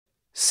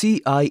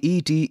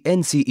CIET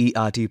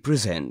NCERT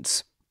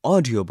presents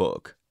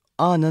audiobook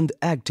Anand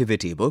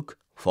Activity Book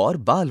for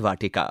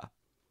Baalvatika.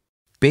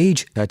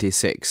 Page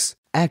 36.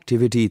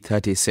 Activity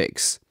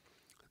 36.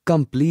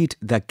 Complete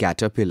the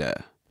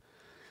caterpillar.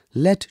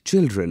 Let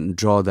children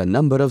draw the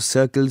number of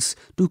circles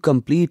to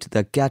complete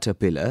the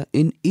caterpillar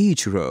in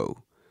each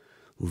row.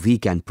 We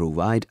can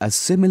provide a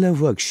similar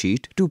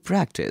worksheet to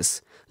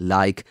practice,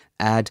 like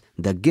add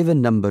the given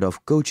number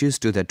of coaches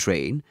to the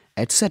train,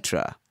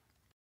 etc.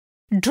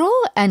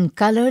 Draw and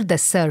color the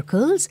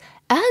circles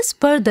as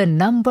per the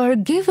number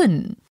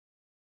given.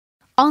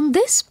 On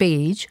this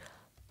page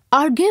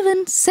are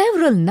given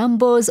several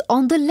numbers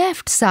on the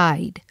left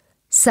side,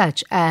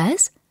 such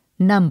as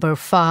number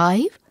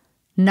 5,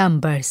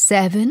 number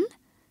 7,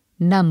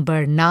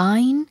 number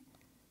 9,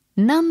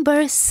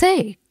 number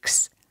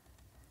 6,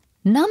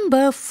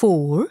 number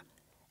 4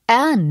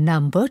 and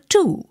number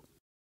 2.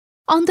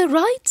 On the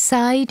right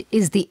side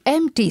is the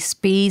empty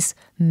space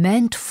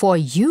meant for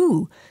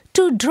you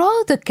to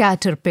draw the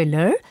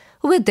caterpillar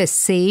with the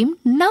same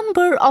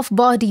number of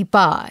body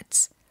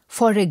parts.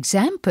 For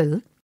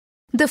example,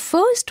 the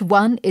first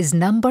one is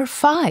number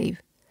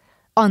 5.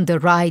 On the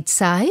right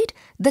side,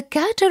 the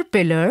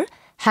caterpillar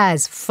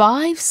has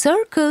 5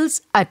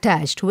 circles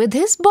attached with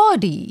his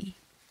body.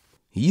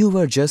 You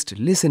were just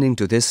listening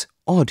to this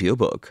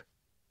audiobook.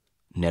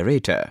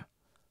 Narrator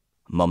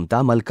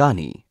Mamta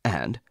Malkani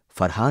and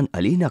Farhan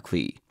Ali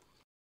Naqvi.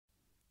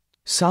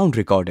 Sound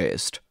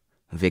recordist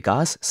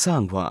Vikas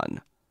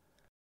Sangwan.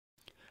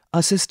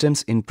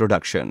 Assistants in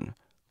production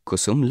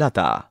Kusum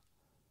Lata.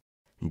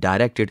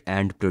 Directed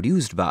and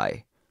produced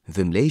by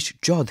Vimlesh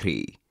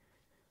Chaudhary.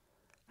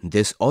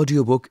 This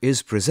audiobook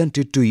is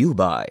presented to you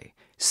by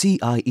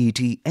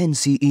CIET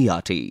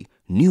NCERT,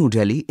 New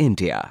Delhi,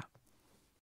 India.